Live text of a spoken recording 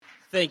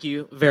Thank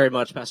you very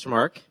much, Pastor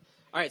Mark.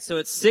 All right, so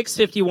it's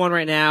 6:51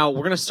 right now. We're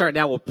going to start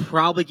now. We'll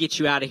probably get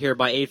you out of here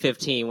by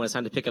 8:15 when it's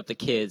time to pick up the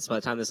kids by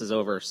the time this is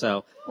over.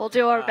 So we'll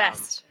do our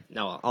best.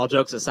 No, all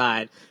jokes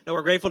aside. No,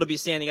 we're grateful to be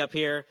standing up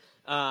here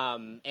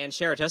and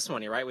share our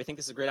testimony, right? We think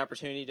this is a great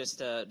opportunity just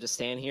to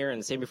stand here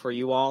and stand before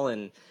you all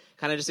and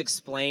kind of just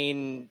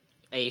explain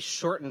a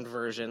shortened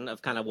version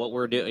of kind of what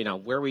we're doing,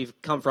 where we've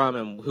come from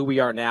and who we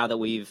are now that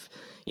we've,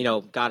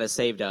 God has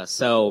saved us.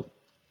 So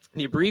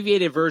the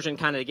abbreviated version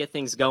kind of to get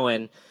things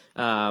going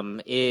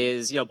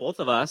is, both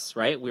of us,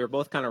 right? We were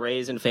both kind of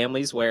raised in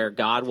families where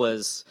God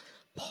was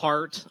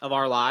part of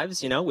our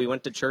lives. We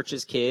went to church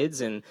as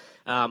kids, and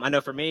I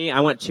know for me, I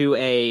went to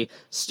a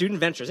student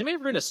venture. Has anybody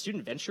ever been to a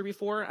student venture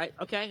before?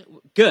 Okay,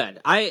 good.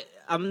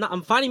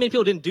 I'm finding many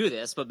people didn't do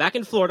this, but back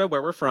in Florida,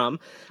 where we're from,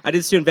 I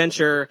did student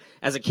venture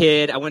as a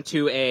kid. I went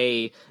to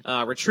a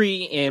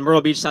retreat in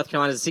Myrtle Beach, South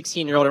Carolina, as a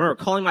 16-year-old. I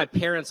remember calling my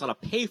parents on a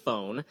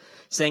payphone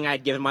saying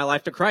I'd given my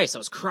life to Christ. I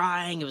was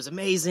crying. It was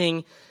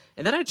amazing.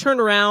 And then I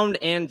turned around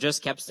and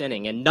just kept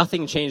sinning, and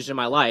nothing changed in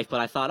my life. But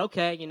I thought,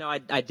 okay,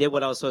 I did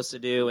what I was supposed to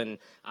do, and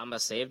I'm a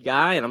saved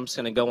guy, and I'm just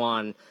going to go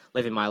on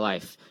living my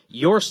life.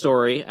 Your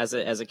story as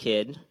a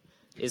kid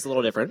is a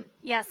little different.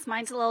 Yes,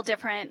 mine's a little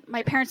different.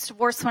 My parents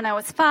divorced when I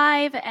was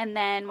 5, and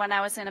then when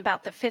I was in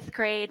about the 5th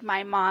grade,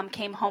 my mom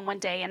came home one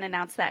day and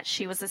announced that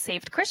she was a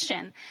saved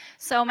Christian.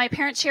 So my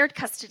parents shared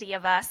custody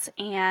of us,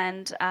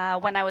 and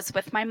when I was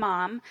with my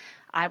mom,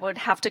 I would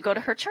have to go to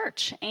her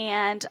church.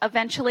 And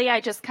eventually I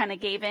just kind of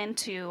gave in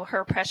to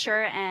her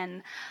pressure,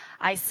 and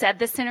I said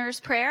the sinner's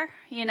prayer,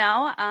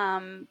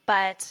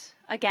 but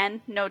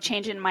again, no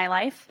change in my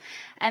life.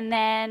 And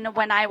then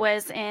when I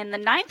was in the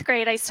 9th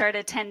grade, I started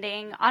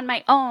attending on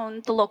my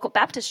own the local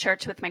Baptist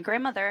church with my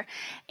grandmother.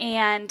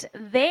 And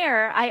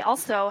there I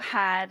also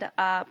had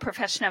a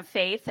profession of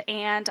faith,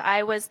 and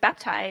I was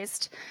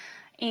baptized.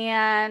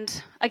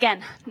 And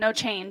again, no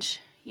change,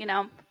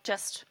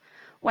 just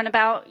went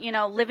about,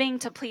 living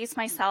to please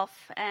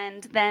myself,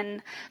 and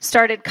then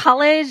started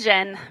college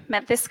and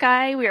met this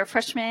guy. We were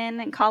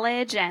freshmen in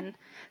college, and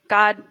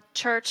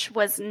church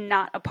was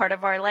not a part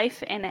of our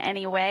life in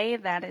any way,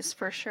 that is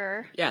for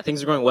sure. Yeah,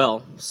 things are going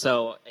well.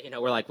 So,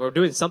 we're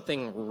doing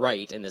something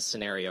right in this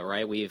scenario,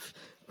 right?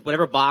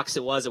 Whatever box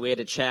it was that we had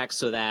to check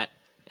so that,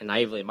 and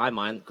naively in my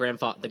mind,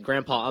 the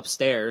grandpa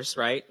upstairs,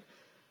 right,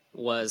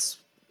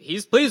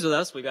 he's pleased with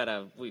us.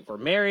 We were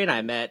married.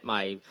 I met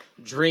my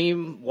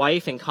dream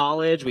wife in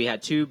college. We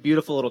had 2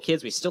 beautiful little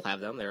kids. We still have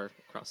them. They're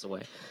across the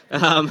way.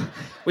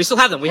 We still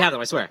have them. We have them,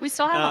 I swear. We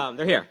still have them.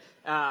 They're here.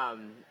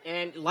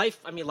 And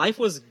life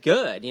was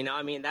good. You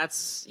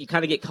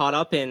kind of get caught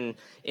up in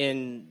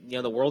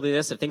the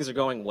worldliness of things are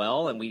going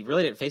well, and we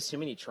really didn't face too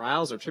many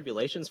trials or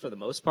tribulations for the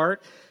most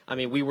part.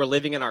 We were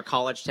living in our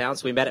college town,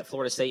 so we met at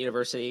Florida State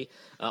University.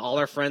 All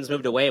our friends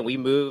moved away, and we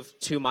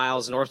moved 2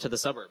 miles north to the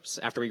suburbs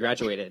after we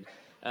graduated.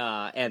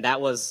 And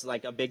that was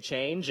like a big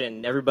change,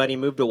 and everybody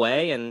moved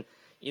away, and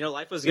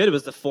life was good. It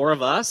was the 4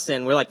 of us,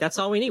 and we're like, that's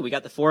all we need. We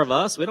got the 4 of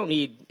us. We don't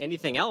need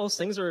anything else.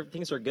 Things are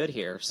good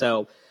here.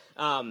 So,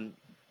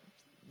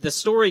 the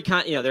story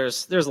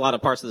there's a lot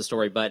of parts of the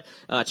story, but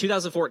summer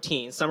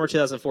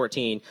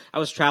 2014, I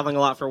was traveling a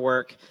lot for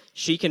work.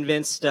 She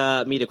convinced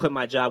me to quit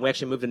my job. We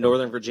actually moved to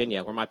Northern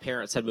Virginia, where my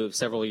parents had moved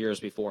several years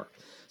before.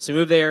 So we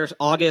moved there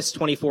August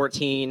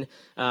 2014,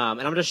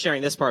 and I'm just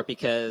sharing this part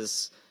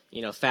because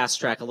fast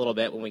track a little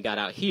bit. When we got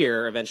out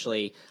here,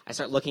 eventually I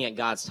start looking at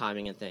God's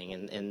timing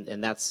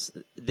and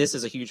this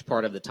is a huge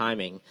part of the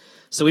timing.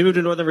 So we moved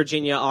to Northern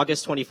Virginia,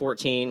 August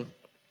 2014,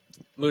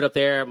 moved up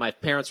there. My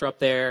parents were up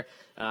there,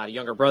 a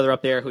younger brother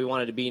up there who we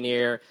wanted to be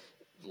near.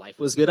 Life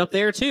was good up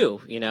there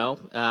too,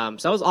 So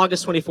that was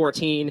August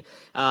 2014.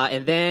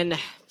 And then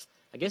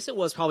I guess it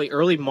was probably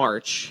early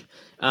March,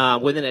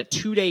 within a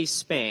 2-day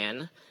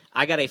span,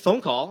 I got a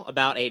phone call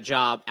about a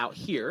job out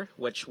here,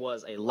 which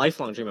was a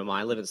lifelong dream of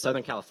mine. I live in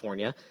Southern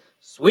California.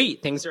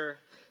 Sweet. Things are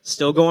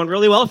still going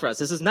really well for us.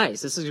 This is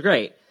nice. This is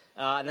great.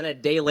 And then a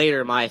day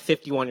later, my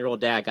 51-year-old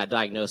dad got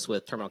diagnosed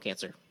with terminal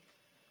cancer.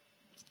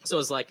 So it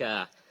was like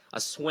a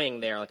swing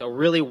there, like a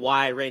really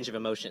wide range of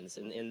emotions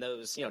in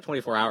those,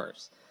 24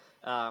 hours.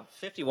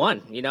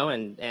 51,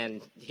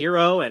 and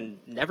hero and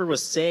never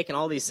was sick and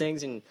all these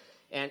things. And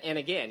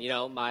again, you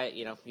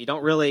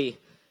don't really...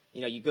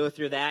 you go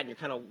through that and you're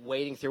kind of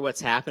wading through what's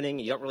happening.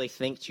 You don't really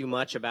think too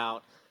much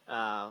about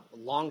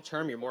long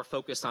term. You're more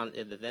focused on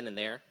the then and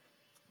there.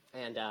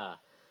 And I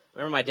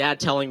remember my dad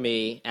telling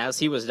me as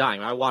he was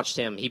dying, I watched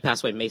him, he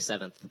passed away May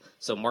 7th.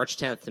 So March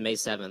 10th to May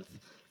 7th,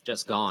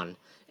 just gone.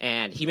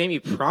 And he made me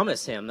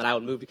promise him that I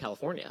would move to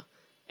California.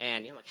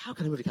 And I'm like, how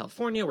can I move to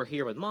California? We're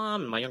here with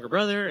mom and my younger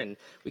brother, and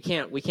we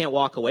can't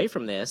walk away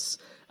from this.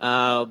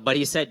 But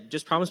he said,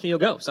 just promise me you'll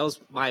go. So that was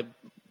my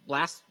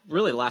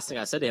the last thing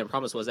I said to him,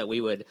 promise, was that we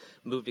would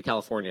move to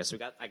California. So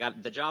I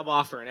got the job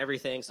offer and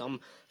everything. So I'm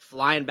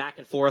flying back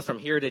and forth from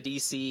here to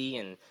DC,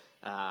 and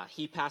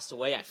he passed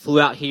away. I flew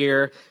out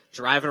here,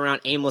 driving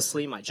around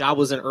aimlessly. My job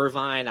was in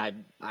Irvine.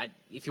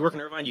 If you work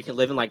in Irvine, you can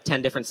live in like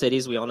 10 different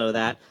cities. We all know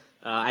that.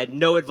 I had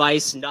no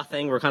advice,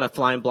 nothing. We're kind of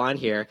flying blind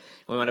here.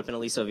 We went up in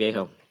Aliso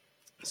Viejo.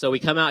 So we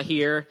come out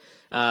here.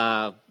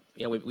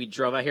 We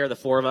drove out here, the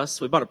four of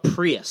us. We bought a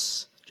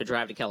Prius to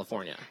drive to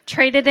California.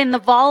 Traded in the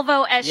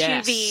Volvo SUV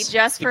Yes,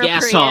 just the for a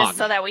gas Prius hog.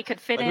 so that we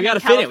could fit in. We got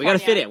to in fit in. We got to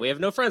California. fit in. We have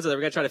no friends there.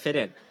 We got to try to fit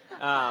in.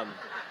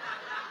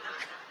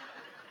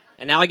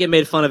 And now I get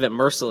made fun of it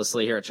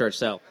mercilessly here at church.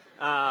 So,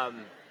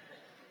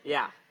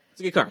 yeah, it's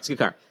a good car. It's a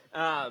good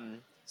car.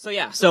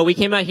 So we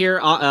came out here.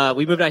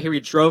 We moved out here. We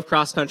drove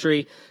cross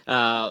country.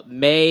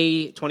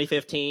 May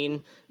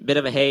 2015. Bit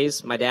of a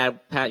haze. My dad,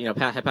 Pat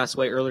had passed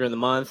away earlier in the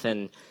month,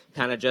 and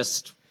kind of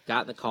just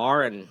got in the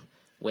car and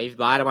waved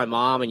bye to my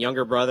mom and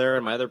younger brother.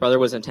 And my other brother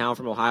was in town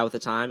from Ohio at the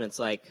time. And it's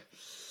like,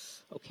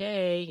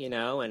 okay,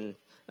 and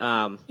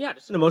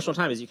just an emotional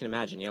time, as you can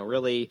imagine.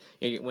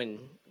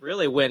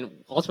 When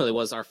ultimately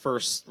was our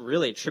first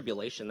really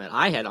tribulation that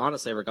I had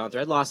honestly ever gone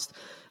through. I'd lost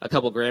a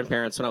couple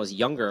grandparents when I was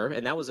younger,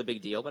 and that was a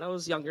big deal, but I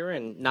was younger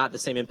and not the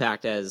same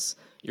impact as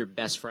your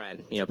best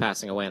friend,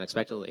 passing away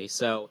unexpectedly.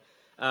 So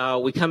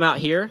we come out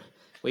here,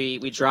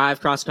 we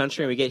drive cross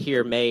country, and we get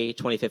here May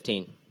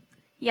 2015.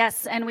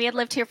 Yes, and we had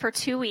lived here for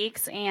 2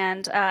 weeks,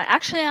 and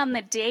actually on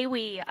the day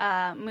we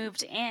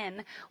moved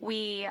in,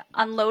 we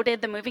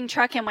unloaded the moving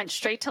truck and went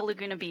straight to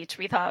Laguna Beach.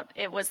 We thought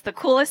it was the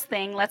coolest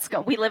thing. Let's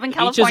go. We live in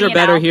California Beaches are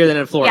better now. here than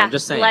in Florida. Yeah, I'm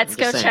just saying. let's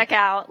go check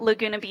out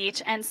Laguna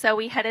Beach. And so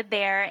we headed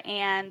there,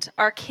 and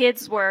our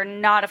kids were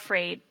not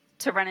afraid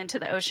to run into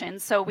the ocean.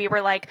 So we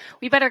were like,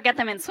 we better get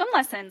them in swim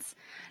lessons.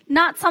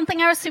 Not something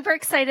I was super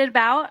excited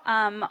about.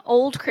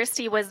 Old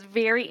Christy was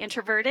very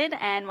introverted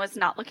and was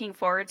not looking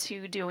forward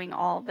to doing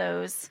all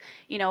those,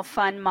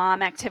 fun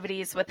mom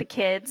activities with the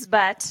kids,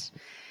 but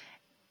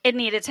it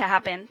needed to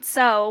happen.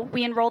 So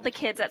we enrolled the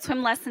kids at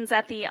swim lessons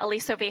at the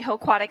Aliso Viejo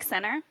Aquatic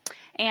Center.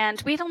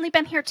 And we'd only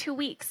been here 2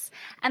 weeks.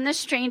 And the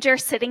stranger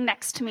sitting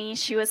next to me,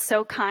 she was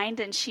so kind,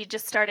 and she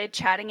just started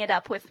chatting it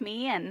up with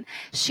me. And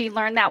she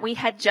learned that we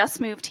had just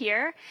moved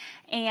here.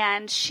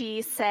 And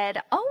she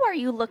said, "Oh, are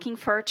you looking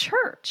for a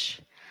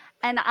church?"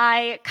 And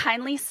I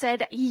kindly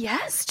said,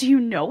 "Yes, do you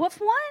know of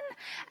one?"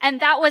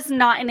 And that was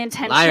not an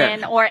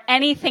intention or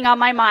anything on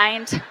my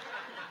mind.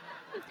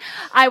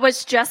 I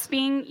was just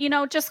being,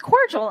 just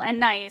cordial and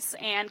nice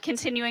and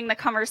continuing the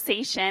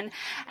conversation.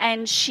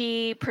 And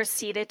she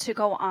proceeded to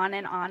go on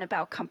and on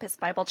about Compass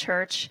Bible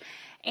Church.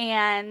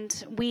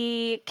 And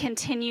we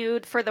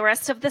continued for the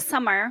rest of the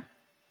summer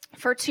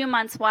for 2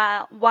 months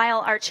while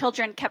our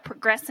children kept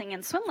progressing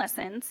in swim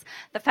lessons,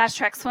 the fast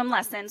track swim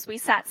lessons. We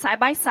sat side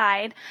by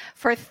side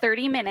for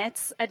 30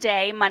 minutes a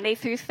day, Monday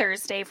through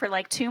Thursday, for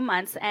like 2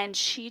 months. And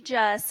she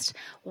just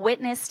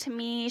witnessed to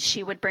me.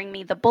 She would bring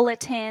me the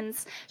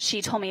bulletins.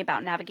 She told me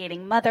about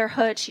navigating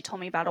motherhood. She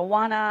told me about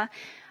Awana,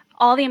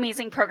 all the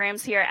amazing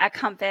programs here at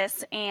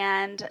Compass.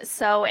 And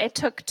so it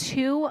took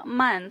 2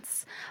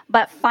 months,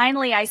 but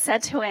finally I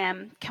said to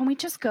him, "Can we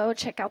just go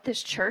check out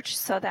this church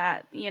so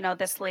that,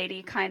 this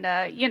lady kind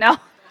of,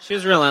 She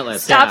was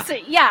relentless. stops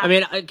it." Yeah. I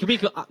mean, I could be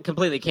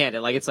completely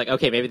candid. Like, it's like,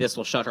 okay, maybe this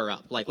will shut her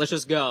up. Like, let's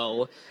just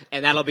go,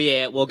 and that'll be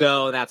it. We'll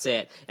go, and that's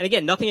it. And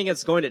again, nothing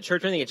against going to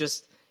church or anything. It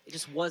just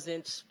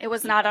wasn't. It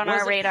was not on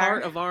our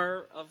radar.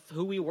 Part of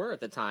who we were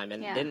at the time,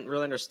 and Yeah. didn't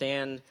really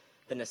understand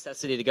the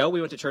necessity to go. We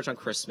went to church on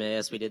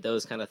Christmas. We did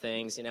those kind of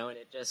things, and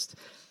it just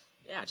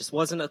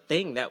wasn't a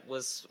thing that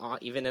was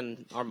even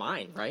in our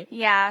mind, right?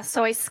 Yeah,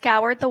 so I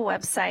scoured the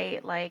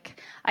website.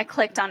 Like, I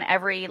clicked on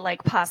every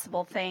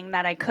possible thing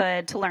that I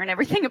could to learn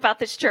everything about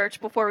this church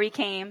before we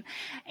came.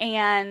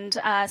 And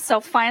so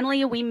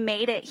finally we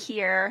made it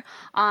here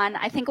on,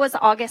 I think it was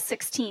August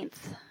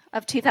 16th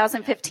of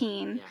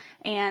 2015. Yeah.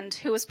 And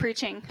who was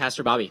preaching?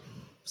 Pastor Bobby.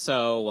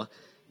 So,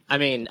 I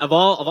mean, of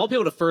all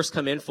people to first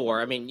come in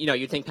for, I mean,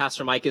 you'd think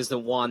Pastor Mike is the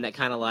one that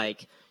kind of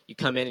like, you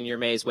come in and you're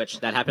amazed, which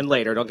that happened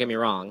later, don't get me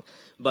wrong.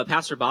 But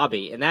Pastor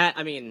Bobby, and that,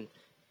 I mean,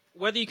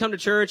 whether you come to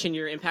church and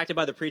you're impacted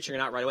by the preaching or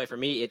not right away, for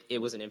me,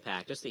 it was an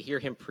impact. Just to hear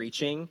him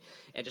preaching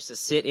and just to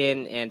sit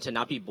in and to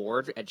not be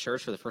bored at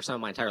church for the first time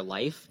in my entire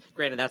life.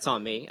 Granted, that's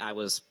on me. I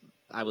was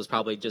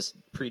probably just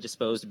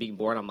predisposed to being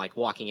bored. I'm like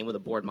walking in with a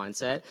bored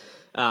mindset.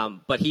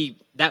 But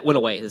that went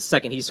away the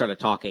second he started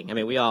talking. I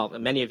mean,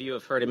 many of you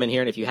have heard him in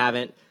here, and if you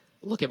haven't,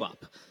 look him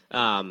up.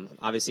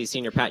 Obviously,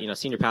 senior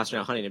pastor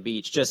now, Huntington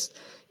Beach, just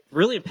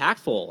really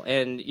impactful.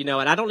 And,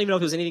 and I don't even know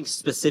if it was anything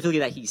specifically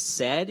that he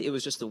said. It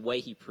was just the way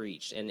he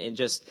preached and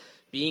just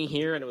being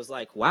here. And it was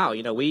like, wow,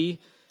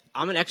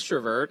 I'm an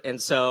extrovert.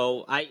 And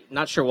so I'm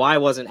not sure why I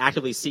wasn't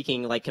actively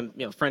seeking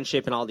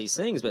friendship and all these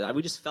things, but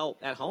we just felt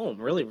at home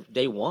really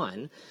day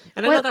one.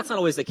 And I know that's not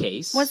always the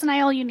case. Wasn't I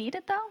all you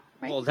needed though?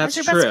 Right? Well, that's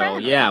Where's your true. best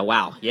friend? Yeah.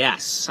 Wow.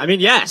 Yes. I mean,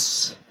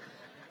 yes.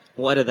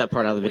 We'll edit that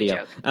part out of the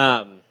video.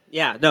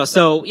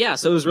 So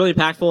it was really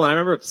impactful. And I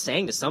remember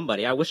saying to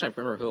somebody, I wish I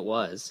remember who it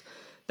was,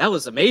 that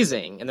was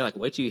amazing. And they're like,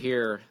 wait till you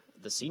hear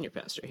the senior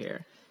pastor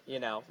here.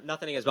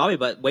 Nothing against Bobby,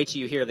 but wait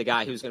till you hear the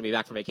guy who's going to be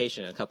back from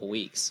vacation in a couple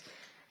weeks.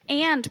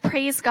 And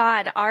praise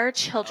God, our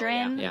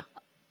children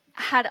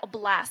had a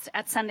blast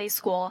at Sunday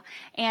school.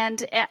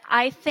 And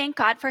I thank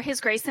God for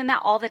his grace in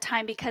that all the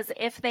time, because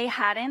if they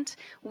hadn't,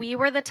 we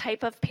were the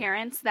type of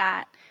parents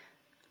that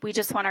We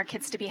just want our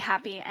kids to be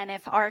happy. And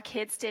if our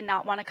kids did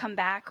not want to come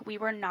back, we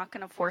were not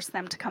going to force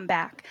them to come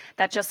back.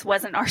 That just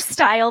wasn't our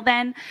style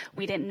then.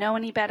 We didn't know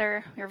any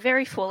better. We were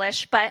very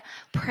foolish. But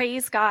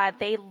praise God,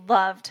 they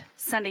loved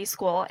Sunday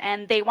school.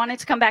 And they wanted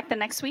to come back the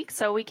next week,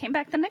 so we came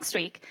back the next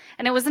week.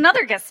 And it was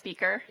another guest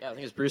speaker. Yeah, I think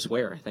it was Bruce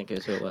Ware, I think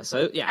is who it was.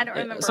 So, yeah, I don't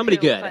remember somebody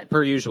who, good, but...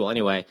 per usual,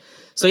 anyway.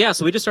 So, yeah,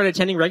 so we just started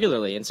attending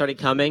regularly and started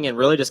coming and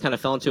really just kind of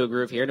fell into a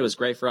groove here, and it was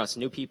great for us.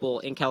 New people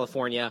in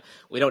California.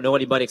 We don't know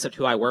anybody except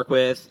who I work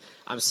with.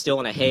 I'm still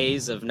in a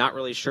haze of not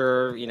really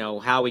sure,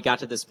 how we got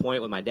to this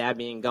point with my dad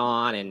being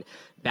gone and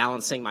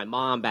balancing my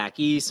mom back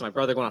east, my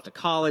brother going off to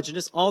college, and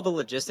just all the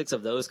logistics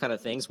of those kind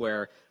of things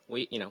where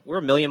we're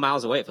a million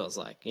miles away, it feels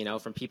like,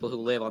 from people who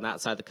live on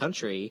that side of the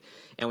country.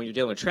 And when you're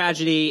dealing with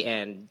tragedy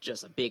and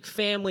just a big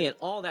family and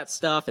all that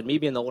stuff, and me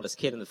being the oldest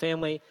kid in the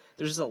family,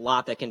 there's just a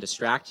lot that can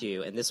distract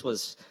you. And this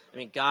was,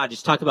 God,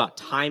 just talk about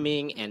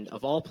timing and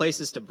of all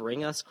places to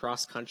bring us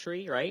cross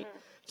country, right?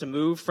 To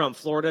move from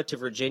Florida to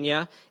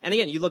Virginia. And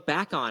again, you look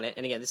back on it,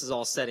 and again, this is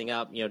all setting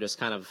up, just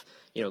kind of,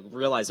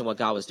 realizing what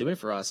God was doing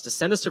for us. To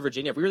send us to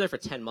Virginia, we were there for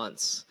 10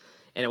 months.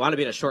 And it wanted to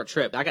be a short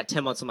trip. I got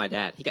 10 months with my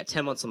dad. He got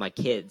 10 months with my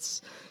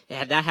kids.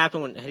 Had that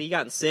happened had he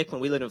gotten sick when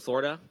we lived in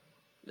Florida,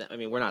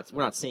 we're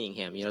not seeing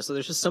him, So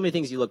there's just so many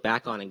things you look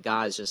back on, and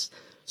God is just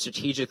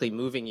strategically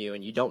moving you,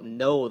 and you don't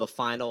know the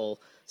final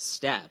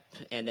step.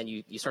 And then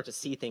you start to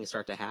see things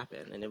start to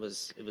happen. And it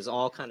was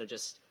all kind of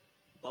just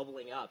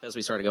bubbling up as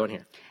we started going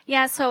here.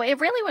 Yeah, so it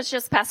really was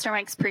just Pastor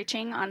Mike's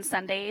preaching on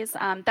Sundays.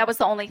 That was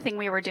the only thing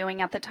we were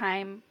doing at the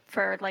time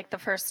for like the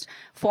first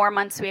 4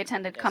 months we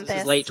attended Compass.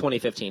 This is late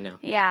 2015 now.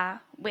 Yeah,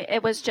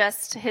 it was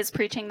just his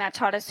preaching that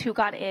taught us who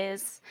God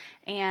is,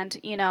 and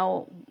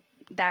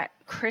that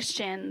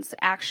Christians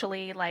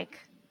actually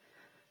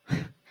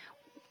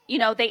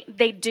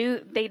they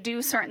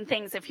do certain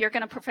things. If you're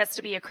going to profess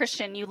to be a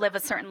Christian, you live a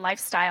certain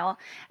lifestyle.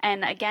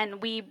 And again,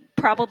 we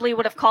probably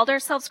would have called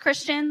ourselves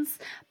Christians,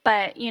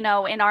 but in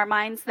our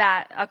minds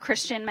that a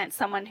Christian meant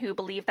someone who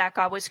believed that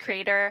God was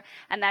creator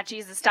and that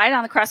Jesus died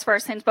on the cross for our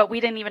sins, but we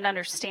didn't even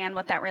understand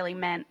what that really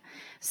meant.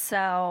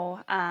 So,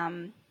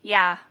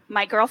 yeah,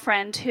 my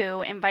girlfriend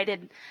who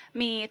invited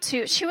me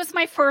she was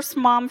my first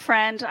mom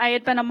friend. I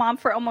had been a mom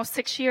for almost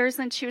 6 years,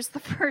 and she was the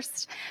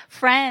first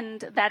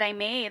friend that I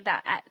made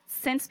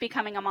since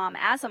becoming a mom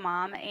as a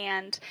mom.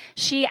 And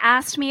she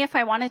asked me if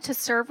I wanted to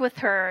serve with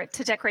her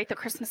to decorate the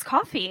Christmas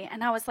coffee.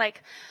 And I was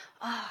like,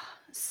 oh,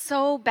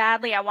 so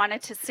badly I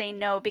wanted to say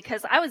no,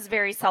 because I was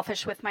very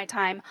selfish with my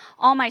time.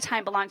 All my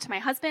time belonged to my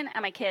husband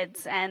and my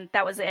kids, and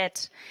that was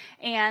it.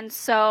 And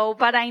so,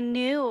 but I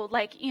knew,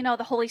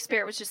 the Holy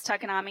Spirit was just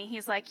tugging on me.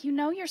 He's like,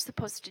 you're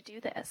supposed to do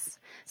this.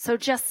 So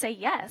just say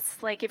yes.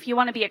 If you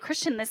want to be a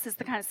Christian, this is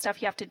the kind of stuff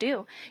you have to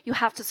do. You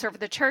have to serve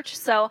the church.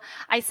 So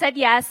I said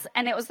yes,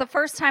 and it was the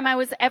first time I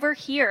was ever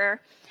here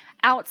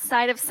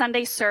outside of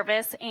Sunday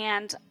service,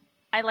 and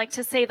I like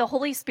to say the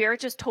Holy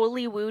Spirit just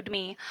totally wooed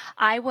me.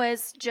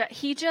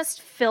 He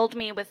just filled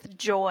me with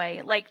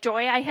joy,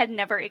 joy I had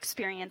never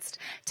experienced.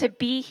 To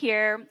be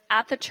here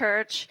at the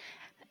church,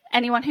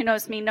 anyone who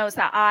knows me knows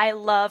that I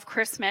love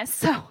Christmas.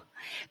 So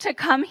to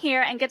come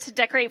here and get to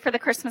decorate for the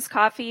Christmas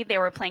coffee, they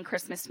were playing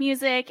Christmas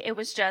music. It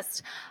was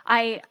just,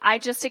 I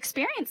just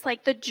experienced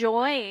the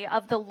joy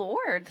of the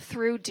Lord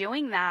through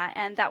doing that.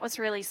 And that was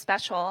really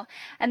special.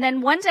 And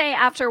then one day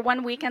after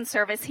one weekend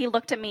service, he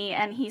looked at me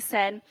and he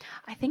said,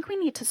 I think we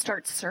need to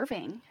start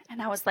serving.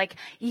 And I was like,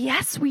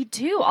 yes, we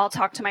do. I'll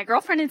talk to my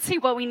girlfriend and see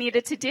what we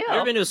needed to do. You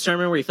ever been to a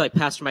sermon where you feel like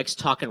Pastor Mike's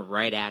talking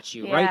right at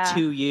you, right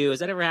to you? Has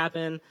that ever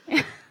happened?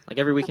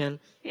 Every weekend?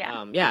 Yeah. I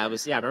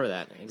remember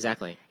that.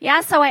 Exactly.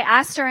 Yeah, so I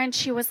asked her, and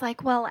she was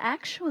like, well,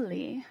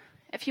 actually,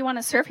 if you want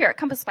to serve here at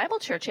Compass Bible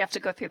Church, you have to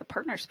go through the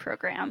Partners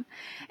Program.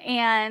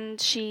 And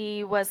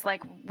she was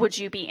like, would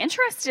you be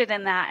interested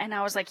in that? And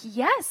I was like,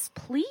 yes,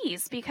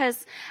 please.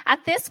 Because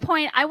at this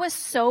point, I was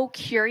so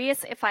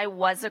curious if I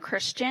was a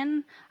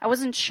Christian. I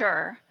wasn't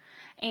sure.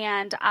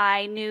 And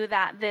I knew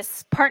that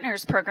this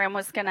Partners Program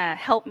was going to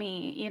help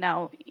me,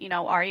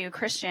 are you a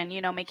Christian?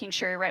 Making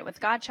sure you're right with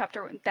God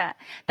chapter,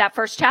 that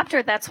first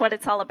chapter, that's what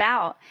it's all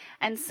about.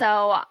 And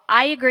so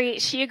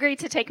she agreed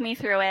to take me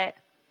through it.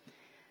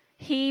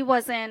 He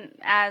wasn't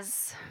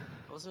as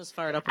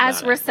fired up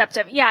about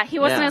receptive. Yeah, he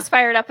wasn't as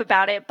fired up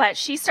about it, but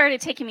she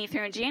started taking me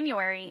through in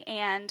January,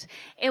 and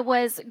it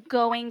was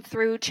going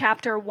through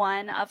chapter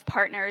 1 of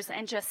Partners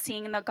and just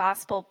seeing the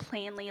gospel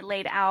plainly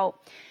laid out.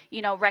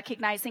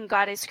 Recognizing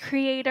God as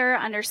creator,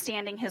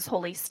 understanding his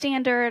holy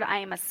standard. I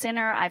am a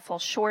sinner. I fall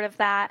short of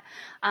that.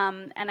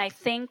 And I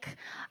think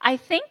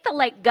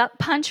the gut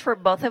punch for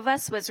both of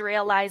us was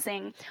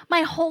realizing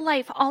my whole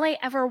life, all I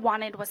ever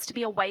wanted was to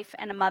be a wife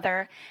and a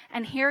mother.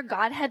 And here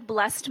God had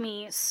blessed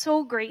me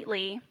so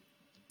greatly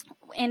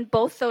in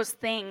both those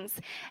things.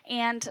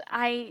 And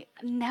I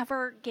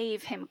never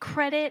gave him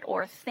credit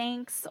or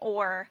thanks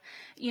or,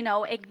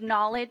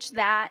 acknowledged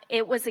that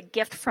it was a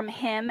gift from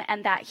him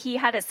and that he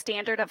had a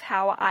standard of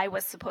how I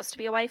was supposed to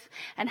be a wife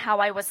and how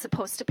I was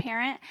supposed to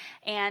parent.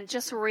 And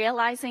just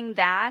realizing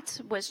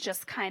that was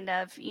just kind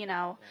of,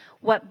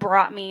 what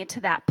brought me to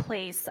that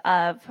place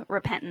of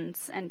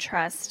repentance and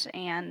trust.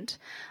 And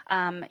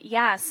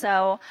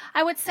so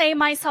I would say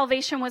my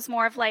salvation was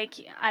more of like,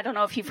 I don't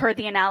know if you've heard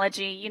the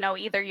analogy,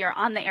 either you're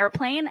on the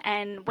airplane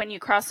and when you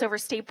cross over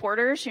state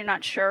borders, you're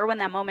not sure when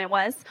that moment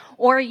was,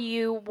 or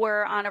you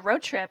were on a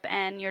road trip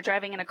and you're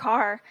driving in a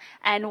car,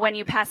 and when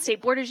you pass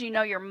state borders,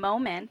 your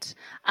moment.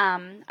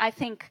 I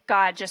think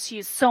God just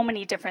used so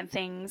many different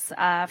things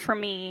for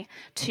me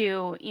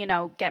to,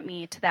 get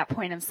me to that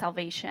point of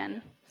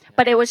salvation.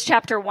 But it was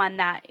chapter 1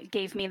 that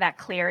gave me that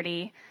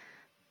clarity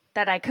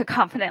that I could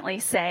confidently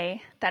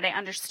say that I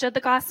understood the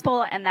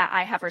gospel and that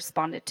I have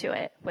responded to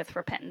it with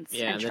repentance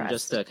and trust. Then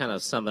just to kind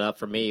of sum it up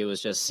for me, it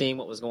was just seeing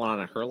what was going on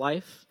in her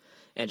life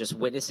and just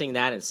witnessing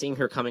that and seeing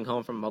her coming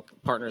home from a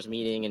partner's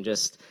meeting and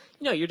just,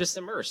 you're just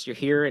immersed. You're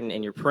here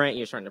and you're praying,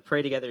 you're starting to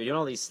pray together, you're doing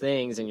all these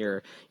things and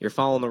you're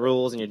following the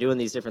rules and you're doing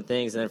these different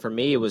things. And then for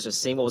me, it was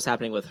just seeing what was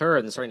happening with her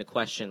and then starting to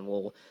question,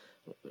 well,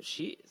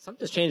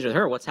 something's changed with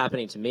her. What's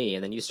happening to me?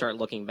 And then you start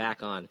looking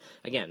back on,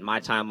 again, my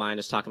timeline,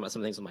 just talking about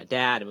some things with my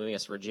dad and moving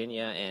us to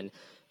Virginia and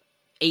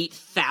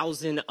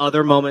 8,000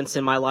 other moments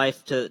in my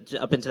life to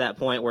up into that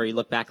point where you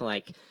look back and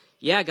like,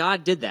 yeah,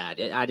 God did that.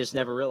 I just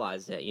never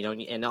realized it,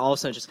 and all of a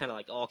sudden just kind of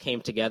like all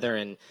came together.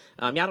 And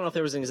I don't know if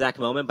there was an exact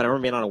moment, but I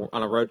remember being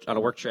on a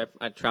work trip.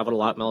 I traveled a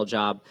lot, my old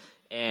job,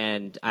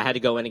 and I had to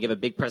go in and give a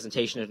big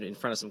presentation in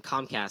front of some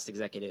Comcast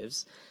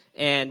executives.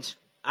 And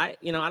I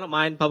don't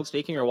mind public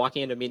speaking or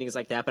walking into meetings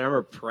like that, but I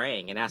remember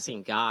praying and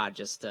asking God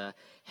just to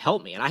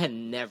help me. And I had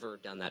never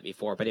done that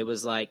before, but it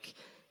was like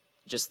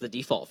just the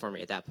default for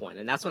me at that point.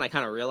 And that's when I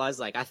kind of realized,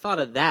 like, I thought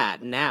of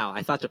that now.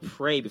 I thought to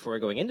pray before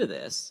going into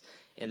this.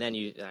 And then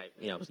you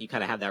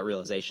kind of have that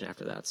realization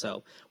after that.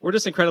 So we're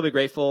just incredibly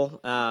grateful,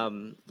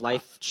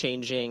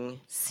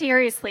 life-changing.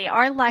 Seriously,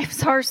 our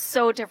lives are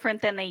so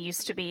different than they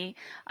used to be.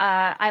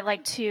 I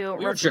like to...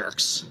 We were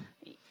jerks.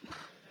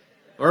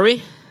 Were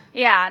we?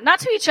 Yeah, not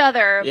to each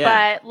other,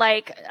 but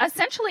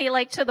essentially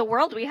to the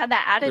world. We had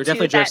that attitude. We're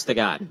definitely jerks to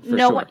God, for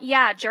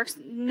sure. Jerks.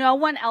 No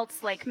one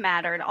else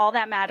mattered. All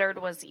that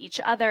mattered was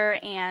each other.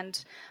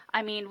 And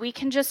I mean, we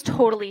can just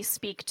totally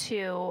speak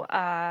to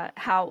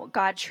how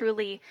God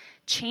truly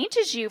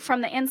changes you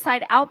from the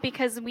inside out,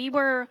 because we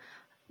were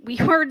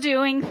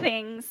doing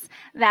things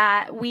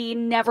that we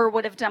never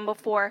would have done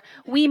before.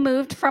 We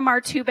moved from our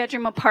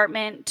 2-bedroom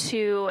apartment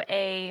to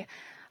a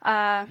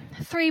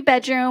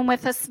 3-bedroom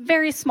with a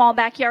very small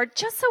backyard,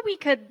 just so we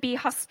could be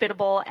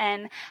hospitable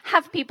and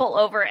have people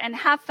over and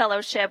have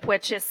fellowship,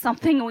 which is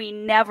something we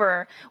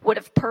never would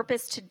have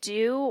purposed to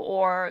do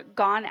or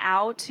gone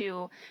out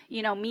to,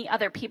 meet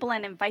other people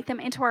and invite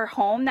them into our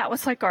home. That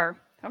was like our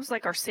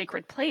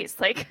sacred place.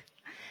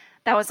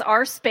 That was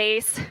our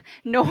space.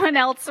 No one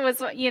else was,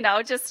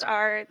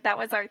 that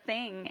was our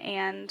thing.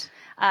 And,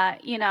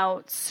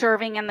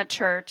 serving in the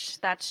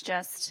church, that's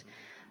just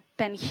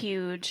been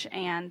huge,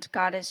 and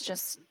God has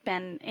just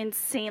been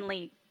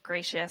insanely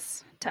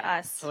gracious to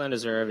us. So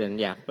undeserved,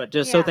 and but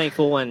just so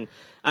thankful. And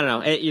I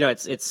don't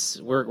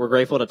know, we're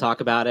grateful to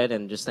talk about it,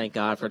 and just thank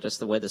God for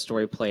just the way the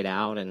story played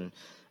out. And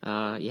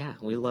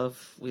we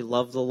love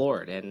the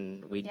Lord,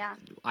 and we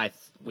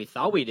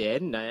thought we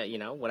did,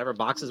 and whatever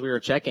boxes we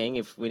were checking,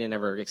 if we didn't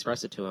ever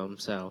express it to Him.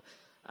 So.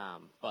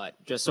 But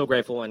just so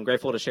grateful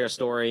to share a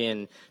story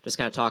and just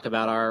kind of talk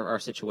about our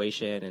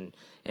situation.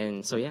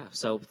 And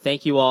so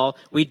thank you all.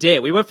 We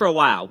went for a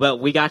while,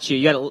 but we got you.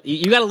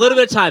 You got a little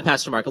bit of time,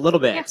 Pastor Mark, a little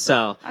bit. Yeah.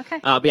 So, okay.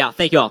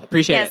 Thank you all.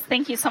 Appreciate it. Yes,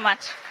 thank you so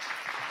much.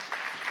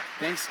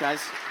 Thanks,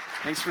 guys.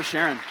 Thanks for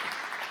sharing.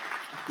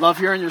 Love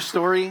hearing your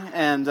story,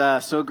 and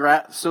so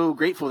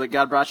grateful that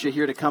God brought you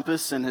here to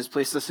Compass and has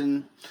placed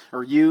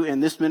you in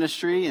this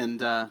ministry, and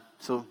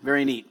so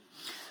very neat.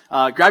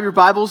 Grab your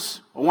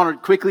Bibles. I want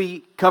to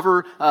quickly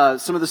cover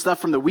some of the stuff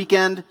from the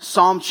weekend.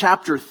 Psalm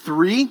chapter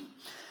 3.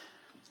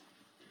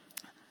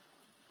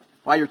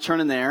 While you're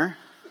turning there,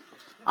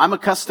 I'm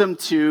accustomed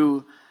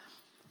to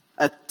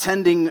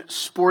attending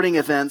sporting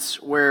events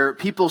where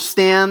people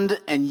stand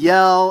and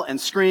yell and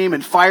scream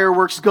and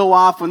fireworks go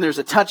off when there's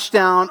a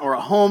touchdown or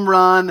a home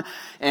run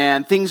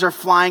and things are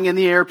flying in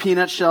the air,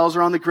 peanut shells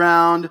are on the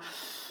ground.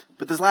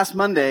 But this last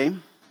Monday,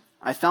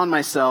 I found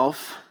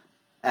myself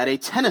at a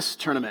tennis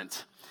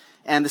tournament.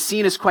 And the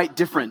scene is quite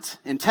different.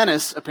 In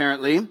tennis,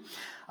 apparently,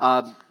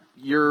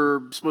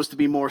 you're supposed to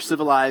be more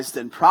civilized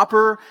and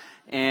proper,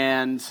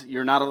 and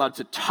you're not allowed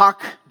to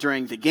talk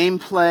during the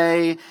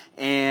gameplay,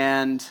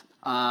 and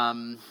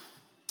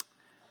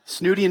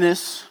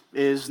snootiness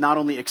is not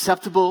only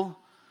acceptable,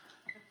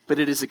 but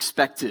it is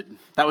expected.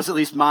 That was at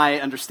least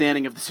my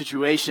understanding of the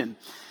situation.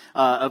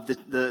 of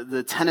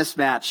the tennis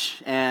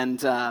match.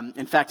 And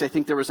in fact, I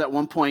think there was at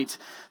one point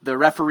the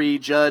referee,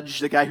 judge,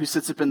 the guy who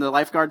sits up in the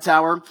lifeguard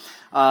tower,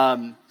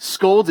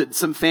 scolded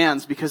some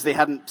fans because they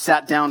hadn't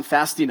sat down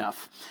fast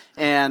enough.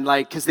 And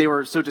because they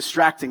were so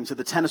distracting to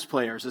the tennis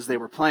players as they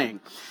were playing.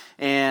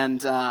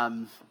 And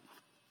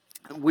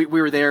we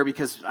were there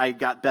because I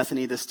got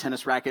Bethany this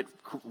tennis racket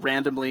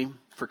randomly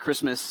for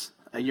Christmas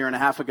a year and a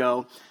half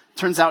ago.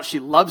 Turns out she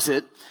loves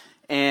it.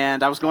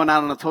 And I was going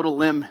out on a total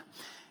limb.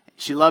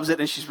 She loves it,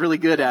 and she's really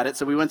good at it.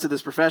 So we went to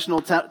this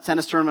professional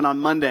tennis tournament on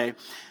Monday,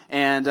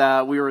 and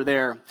we were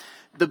there.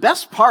 The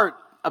best part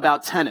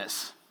about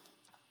tennis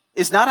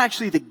is not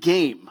actually the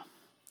game.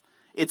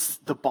 It's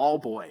the ball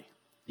boy.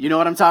 You know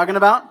what I'm talking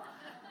about?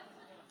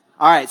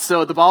 All right,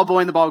 so the ball boy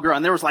and the ball girl,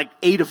 and there was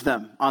 8 of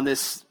them on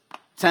this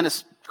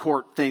tennis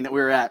court thing that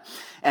we were at.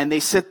 And they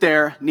sit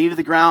there, knee to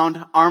the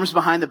ground, arms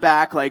behind the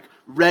back,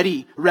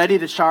 ready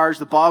to charge.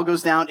 The ball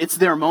goes down. It's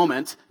their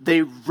moment.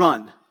 They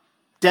run.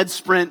 Dead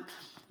sprint,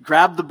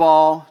 grab the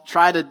ball,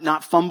 try to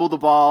not fumble the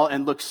ball,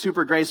 and look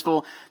super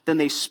graceful. Then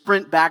they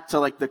sprint back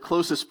to the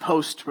closest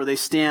post where they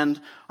stand,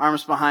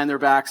 arms behind their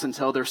backs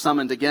until they're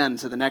summoned again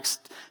to the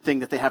next thing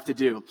that they have to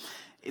do.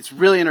 It's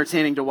really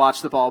entertaining to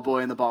watch the ball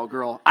boy and the ball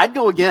girl. I'd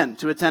go again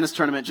to a tennis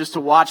tournament just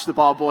to watch the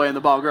ball boy and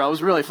the ball girl. It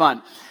was really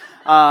fun.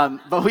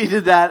 But we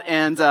did that,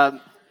 and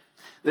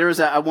there was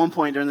at one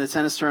point during the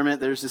tennis tournament,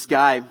 there's this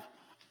guy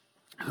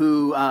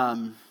who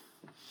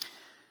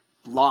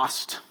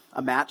lost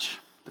a match,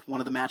 one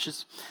of the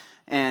matches,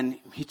 and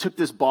he took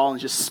this ball and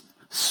just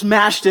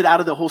smashed it out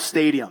of the whole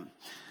stadium.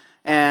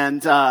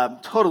 And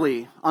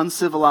totally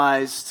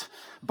uncivilized,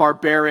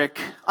 barbaric,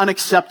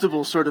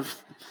 unacceptable sort of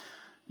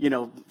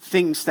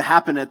things to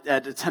happen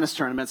at a tennis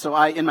tournament. So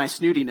in my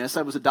snootiness,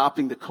 I was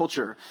adopting the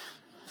culture.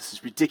 This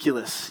is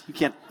ridiculous. You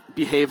can't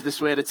behave this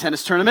way at a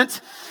tennis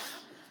tournament.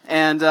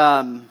 And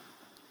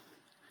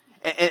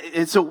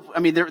so,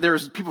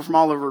 there's people from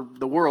all over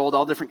the world,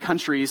 all different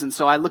countries. And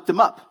so I looked them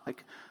up.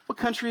 What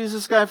country is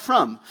this guy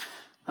from?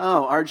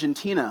 Oh,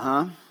 Argentina,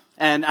 huh?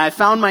 And I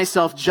found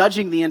myself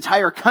judging the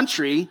entire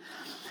country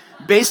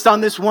based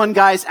on this one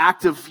guy's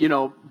act of,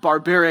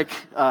 barbaric,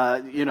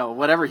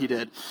 whatever he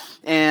did.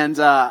 And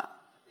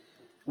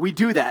we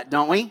do that,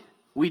 don't we?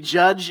 We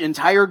judge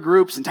entire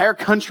groups, entire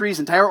countries,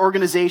 entire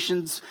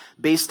organizations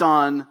based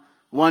on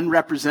one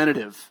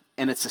representative.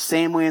 And it's the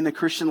same way in the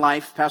Christian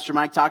life. Pastor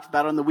Mike talked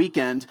about it on the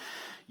weekend.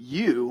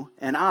 You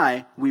and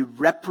I, we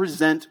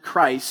represent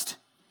Christ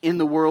in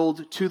the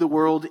world, to the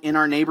world, in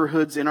our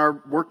neighborhoods, in our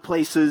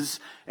workplaces,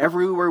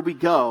 everywhere we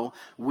go.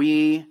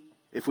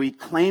 If we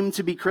claim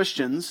to be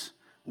Christians,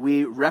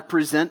 we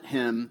represent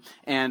him,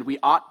 and we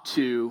ought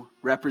to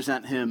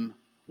represent him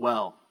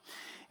well.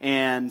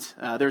 And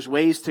there's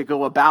ways to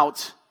go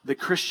about the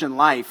Christian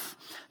life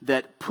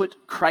that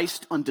put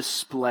Christ on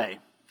display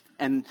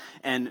and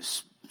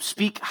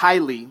speak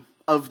highly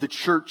of the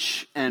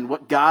church and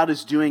what God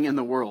is doing in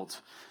the world.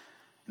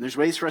 And there's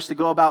ways for us to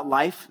go about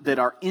life that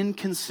are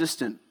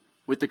inconsistent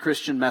with the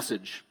Christian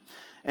message.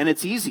 And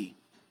it's easy.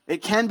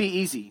 It can be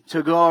easy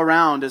to go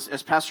around,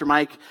 as Pastor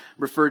Mike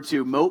referred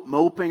to,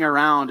 moping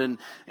around and,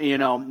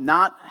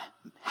 not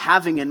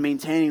having and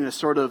maintaining the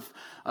sort of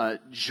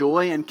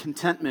joy and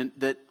contentment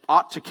that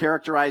ought to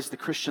characterize the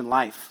Christian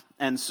life.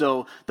 And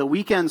so the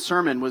weekend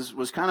sermon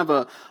was kind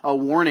of a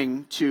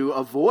warning to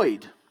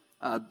avoid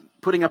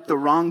putting up the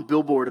wrong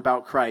billboard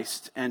about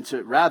Christ and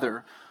to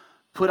rather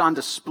put on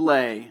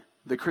display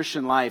the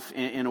Christian life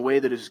in a way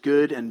that is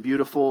good and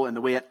beautiful and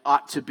the way it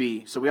ought to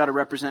be. So we ought to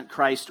represent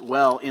Christ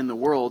well in the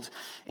world.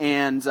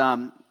 And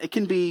it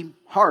can be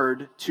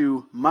hard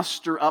to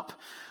muster up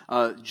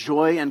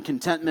joy and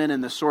contentment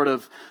and the sort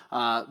of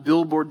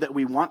billboard that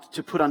we want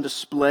to put on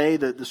display,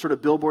 the sort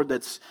of billboard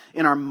that's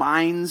in our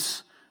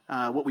minds,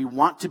 what we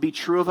want to be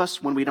true of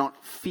us when we don't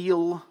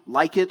feel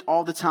like it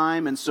all the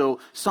time. And so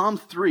Psalm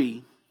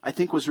 3, I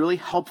think, was really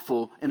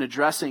helpful in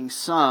addressing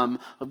some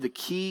of the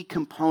key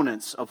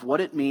components of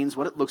what it means,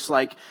 what it looks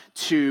like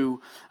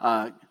to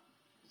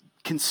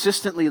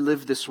consistently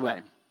live this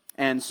way.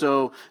 And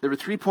so there were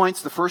 3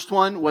 points. The first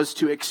one was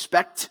to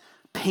expect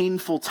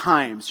painful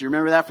times. You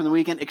remember that from the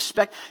weekend?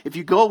 If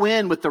you go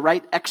in with the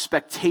right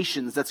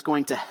expectations, that's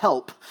going to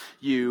help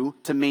you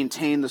to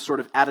maintain the sort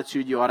of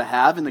attitude you ought to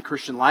have in the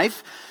Christian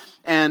life.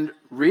 And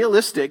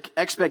realistic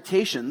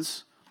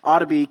expectations ought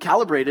to be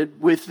calibrated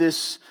with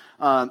this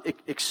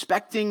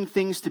expecting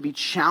things to be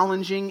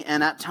challenging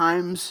and at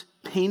times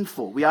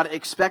painful. We ought to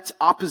expect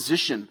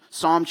opposition.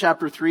 Psalm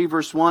chapter 3,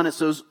 verse 1, it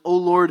says, "O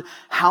Lord,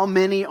 how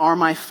many are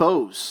my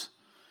foes?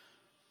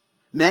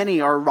 Many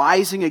are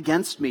rising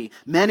against me.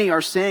 Many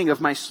are saying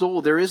of my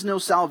soul, there is no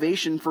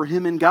salvation for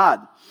him in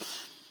God."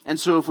 And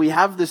so if we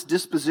have this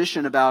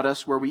disposition about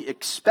us where we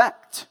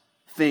expect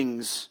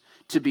things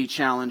to be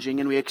challenging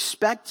and we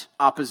expect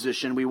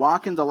opposition, we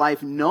walk into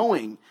life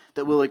knowing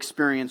that we'll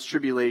experience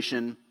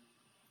tribulation,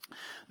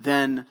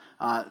 then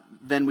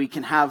we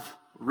can have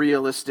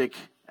realistic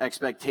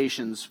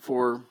expectations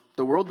for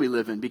the world we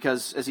live in.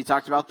 Because as he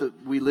talked about,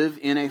 we live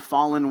in a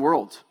fallen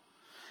world.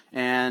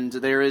 And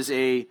there is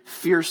a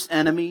fierce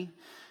enemy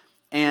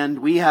and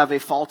we have a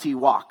faulty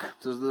walk.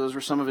 So those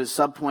were some of his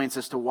subpoints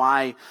as to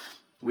why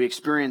we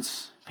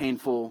experience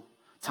painful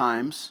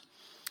times.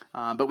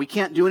 But we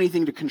can't do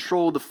anything to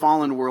control the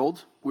fallen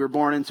world. We were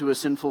born into a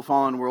sinful,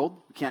 fallen world.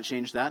 We can't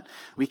change that.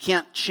 We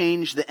can't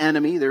change the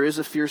enemy. There is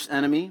a fierce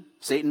enemy.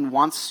 Satan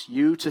wants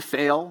you to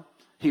fail.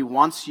 He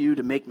wants you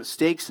to make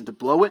mistakes and to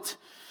blow it.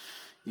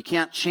 You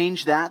can't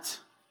change that.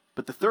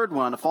 But the third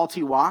one, a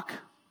faulty walk,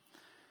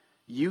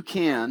 you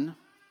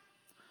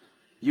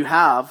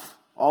have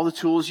all the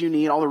tools you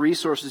need, all the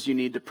resources you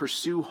need to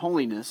pursue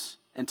holiness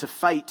and to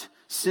fight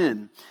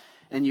sin.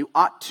 And you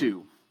ought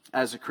to,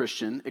 as a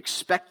Christian,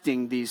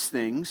 expecting these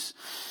things.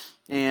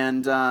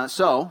 And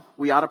so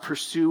we ought to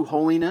pursue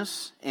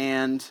holiness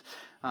and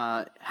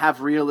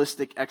have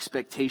realistic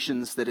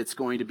expectations that it's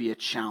going to be a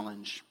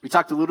challenge. We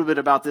talked a little bit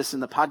about this in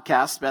the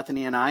podcast,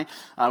 Bethany and I.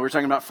 We're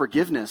talking about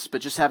forgiveness,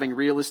 but just having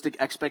realistic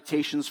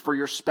expectations for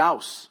your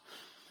spouse.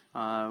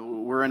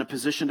 We're in a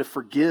position to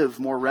forgive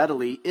more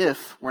readily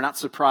if we're not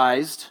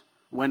surprised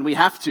when we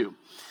have to.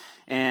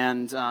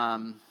 And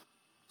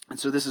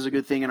so this is a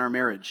good thing in our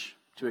marriage,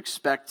 to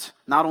expect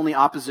not only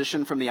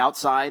opposition from the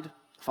outside,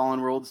 fallen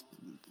world's,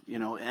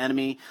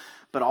 enemy,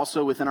 but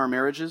also within our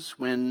marriages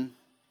when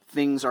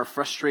things are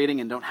frustrating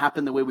and don't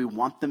happen the way we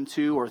want them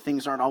to, or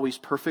things aren't always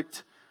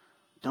perfect.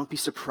 Don't be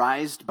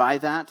surprised by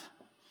that.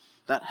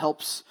 That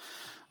helps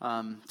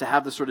to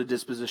have the sort of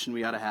disposition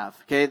we ought to have.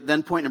 Okay,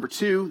 then point number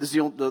 2, this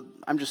is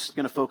I'm just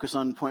going to focus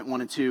on point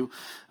 1 and 2.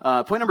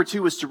 Point number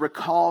 2 was to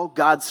recall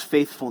God's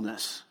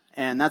faithfulness.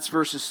 And that's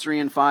verses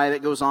 3 and 5.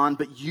 It goes on,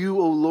 "But you,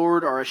 O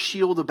Lord, are a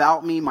shield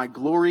about me, my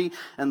glory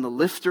and the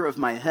lifter of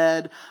my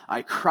head.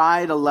 I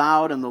cried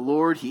aloud, and the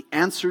Lord, he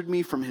answered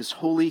me from his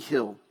holy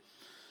hill."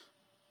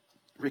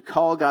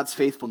 Recall God's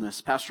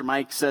faithfulness. Pastor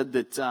Mike said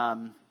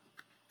that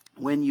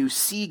when you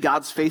see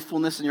God's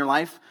faithfulness in your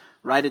life,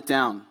 write it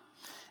down.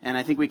 And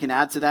I think we can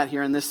add to that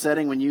here in this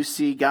setting. When you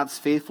see God's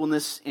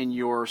faithfulness in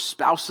your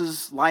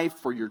spouse's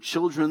life, or your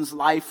children's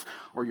life,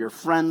 or your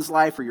friend's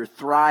life, or your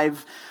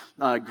Thrive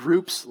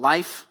group's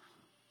life,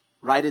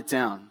 write it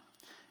down.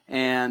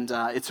 And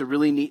it's a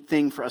really neat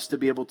thing for us to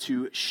be able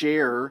to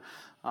share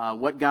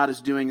what God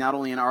is doing, not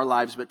only in our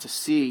lives, but to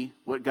see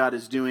what God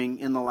is doing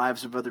in the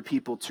lives of other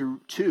people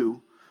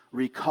to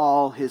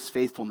recall his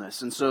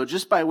faithfulness. And so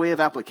just by way of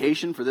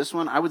application for this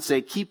one, I would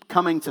say keep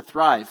coming to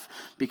Thrive,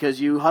 because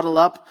you huddle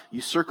up,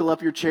 you circle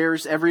up your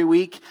chairs every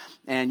week,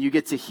 and you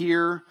get to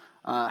hear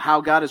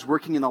how God is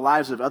working in the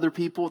lives of other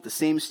people at the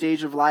same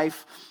stage of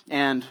life.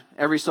 And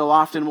every so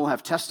often we'll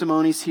have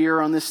testimonies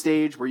here on this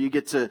stage where you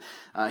get to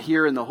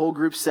hear in the whole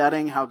group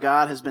setting how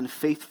God has been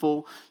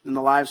faithful in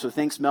the lives. So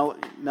thanks,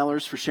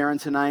 Mellers, for sharing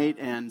tonight.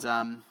 And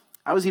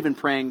I was even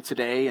praying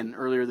today and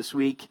earlier this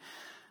week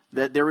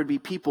that there would be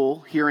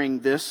people hearing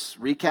this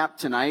recap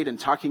tonight and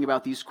talking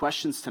about these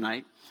questions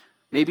tonight,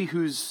 maybe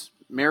whose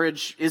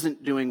marriage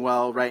isn't doing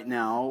well right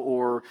now,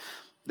 or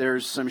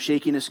there's some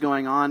shakiness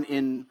going on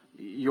in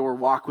your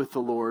walk with the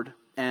Lord,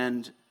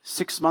 and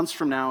 6 months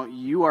from now,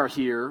 you are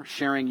here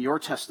sharing your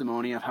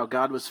testimony of how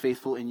God was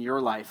faithful in your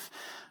life.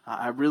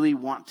 I really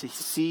want to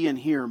see and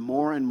hear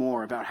more and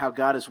more about how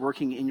God is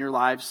working in your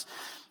lives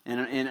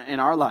and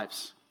in our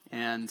lives.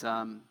 And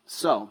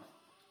so,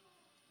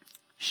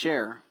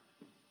 share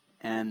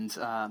and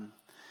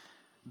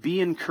be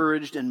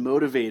encouraged and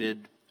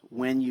motivated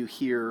when you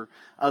hear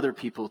other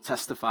people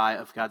testify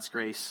of God's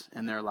grace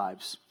in their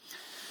lives.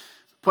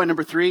 Point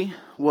number 3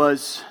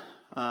 was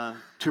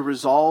to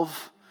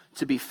resolve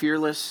to be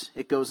fearless.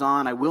 It goes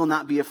on, "I will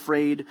not be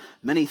afraid.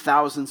 Many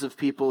thousands of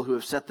people who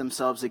have set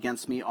themselves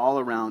against me all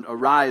around.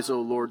 Arise,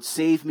 O Lord,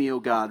 save me, O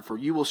God, for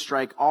you will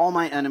strike all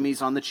my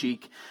enemies on the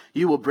cheek.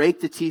 You will break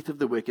the teeth of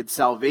the wicked.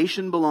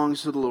 Salvation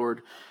belongs to the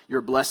Lord.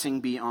 Your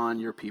blessing be on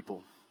your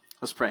people."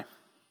 Let's pray.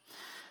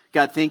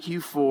 God, thank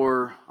you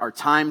for our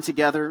time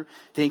together.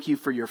 Thank you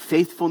for your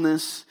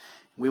faithfulness.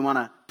 We want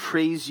to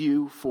praise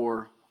you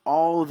for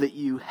all that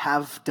you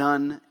have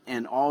done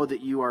and all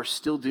that you are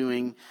still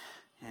doing,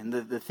 and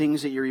the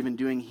things that you're even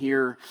doing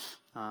here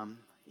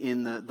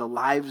in the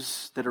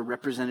lives that are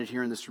represented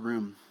here in this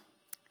room.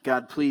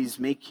 God, please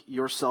make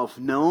yourself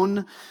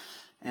known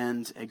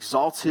and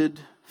exalted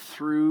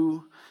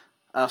through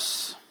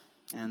us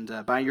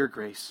and by your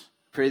grace.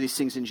 Pray these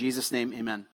things in Jesus' name, amen.